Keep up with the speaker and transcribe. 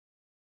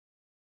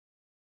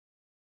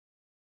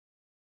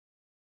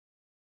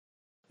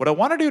What I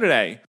want to do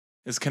today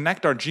is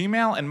connect our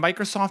Gmail and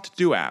Microsoft To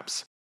Do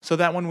apps so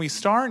that when we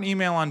start an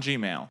email on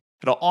Gmail,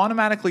 it'll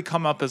automatically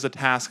come up as a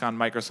task on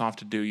Microsoft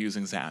To Do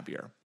using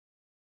Zapier.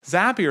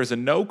 Zapier is a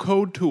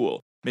no-code tool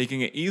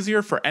making it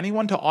easier for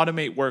anyone to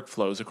automate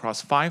workflows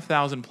across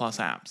 5,000 plus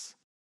apps.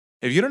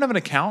 If you don't have an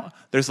account,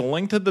 there's a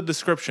link to the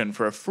description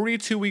for a free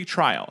 2-week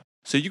trial,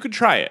 so you can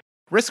try it,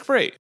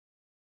 risk-free.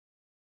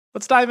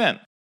 Let's dive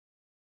in.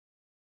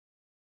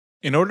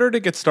 In order to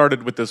get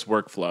started with this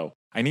workflow,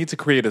 I need to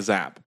create a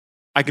Zap.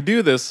 I can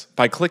do this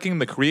by clicking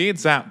the Create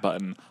Zap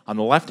button on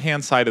the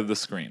left-hand side of the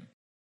screen.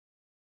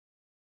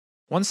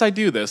 Once I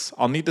do this,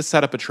 I'll need to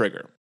set up a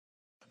trigger.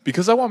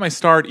 Because I want my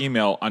starred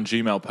email on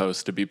Gmail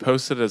posts to be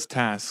posted as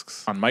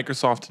tasks on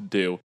Microsoft To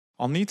Do,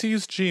 I'll need to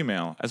use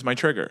Gmail as my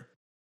trigger.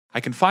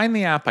 I can find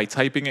the app by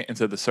typing it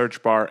into the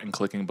search bar and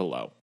clicking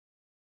below.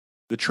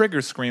 The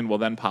trigger screen will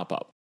then pop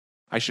up.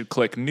 I should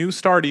click New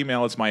Starred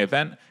Email as my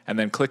event and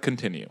then click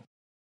Continue.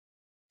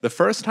 The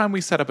first time we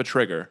set up a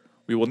trigger,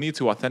 we will need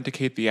to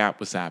authenticate the app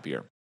with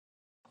Zapier.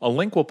 A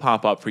link will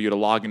pop up for you to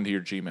log into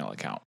your Gmail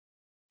account.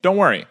 Don't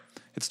worry,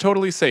 it's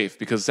totally safe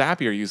because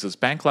Zapier uses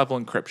bank-level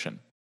encryption.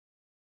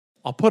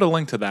 I'll put a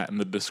link to that in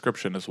the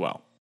description as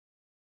well.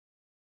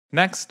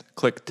 Next,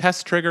 click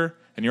Test Trigger,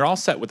 and you're all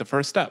set with the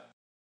first step.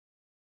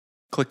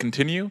 Click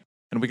Continue,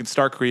 and we can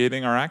start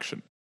creating our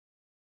action.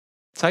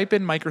 Type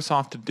in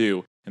Microsoft To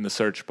Do in the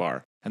search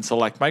bar, and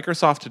select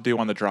Microsoft To Do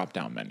on the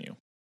drop-down menu.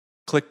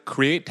 Click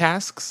Create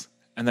Tasks,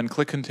 and then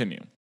click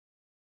Continue.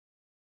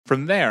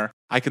 From there,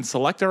 I can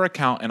select our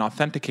account and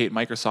authenticate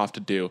Microsoft To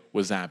Do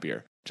with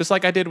Zapier, just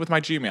like I did with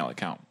my Gmail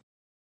account.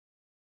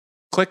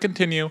 Click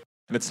Continue,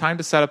 and it's time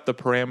to set up the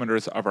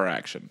parameters of our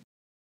action.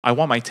 I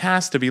want my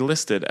task to be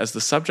listed as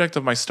the subject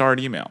of my starred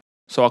email,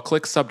 so I'll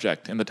click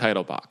Subject in the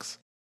title box.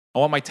 I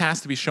want my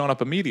task to be shown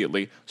up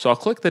immediately, so I'll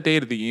click the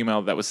date of the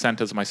email that was sent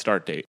as my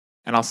start date,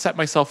 and I'll set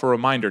myself a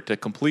reminder to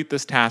complete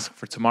this task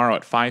for tomorrow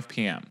at 5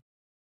 p.m.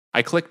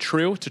 I click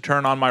True to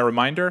turn on my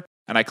reminder,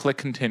 and I click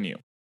Continue.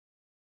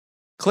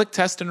 Click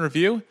Test and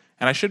Review,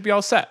 and I should be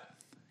all set.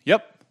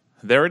 Yep,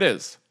 there it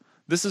is.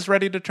 This is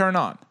ready to turn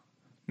on.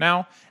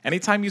 Now,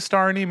 anytime you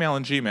star an email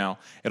in Gmail,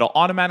 it'll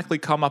automatically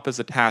come up as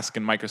a task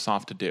in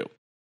Microsoft To Do.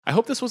 I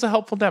hope this was a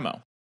helpful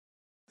demo.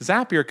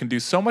 Zapier can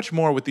do so much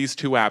more with these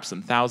 2 apps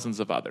and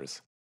thousands of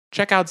others.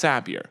 Check out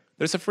Zapier.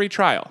 There's a free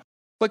trial.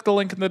 Click the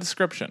link in the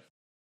description.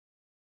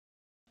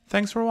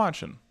 Thanks for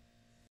watching.